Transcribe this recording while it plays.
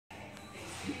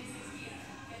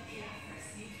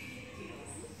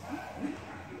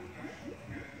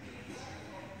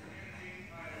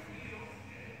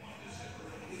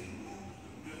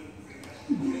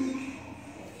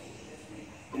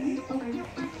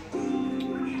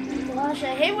gosh,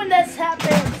 I hate when this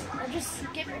happens. I just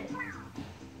skip it.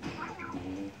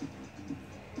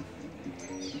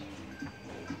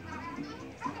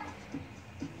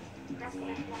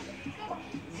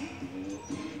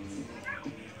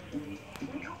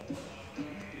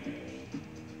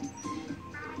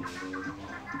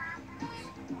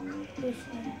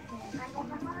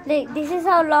 This is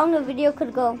how long the video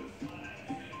could go.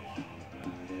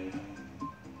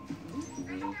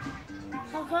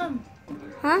 How come?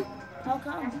 Huh? How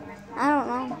come? I don't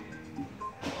know.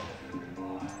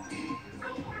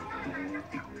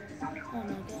 Oh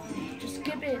my god. Just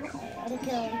skip it. I don't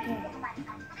care. I don't care.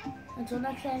 Until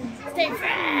next time, stay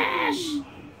fresh!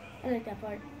 I like that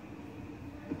part.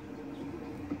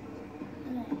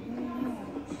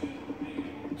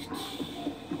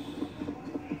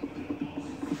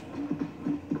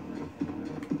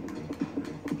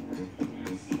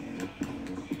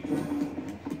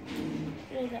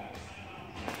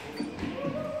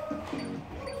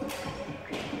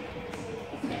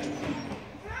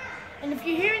 And if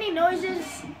you hear any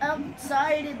noises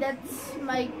outside, that's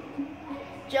my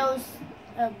Joe's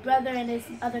brother and his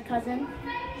other cousin,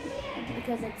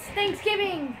 because it's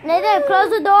Thanksgiving. Nathan, close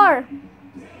the door.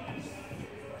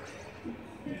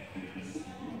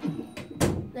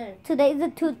 There. Today's the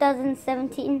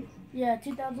 2017. Yeah,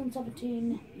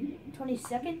 2017,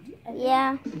 22nd.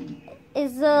 Yeah,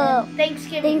 it's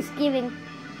Thanksgiving. Thanksgiving.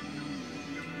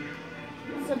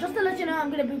 So just to let you know, I'm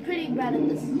gonna be pretty bad at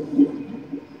this.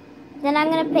 Then I'm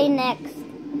gonna play next.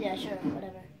 Yeah, sure,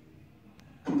 whatever.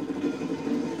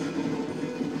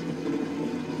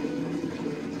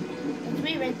 That's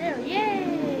me right there.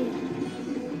 Yay!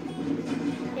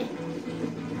 Hey.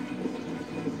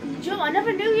 Joe, I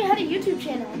never knew you had a YouTube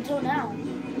channel until now.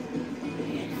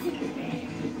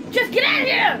 Just get out of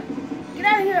here! Get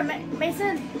out of here,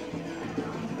 Mason.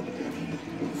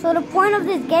 So the point of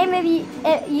this game, maybe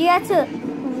you have to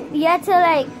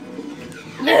like,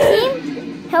 your team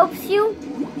helps you,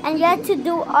 and you have to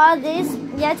do all this.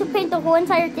 You have to paint the whole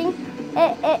entire thing.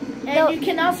 And you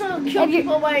can also kill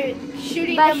people by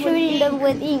shooting them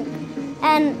with ink.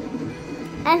 And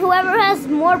whoever has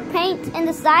more paint in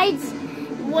the sides,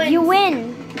 you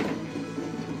win.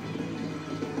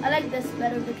 I like this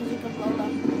better because you can blow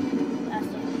them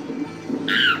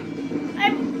faster.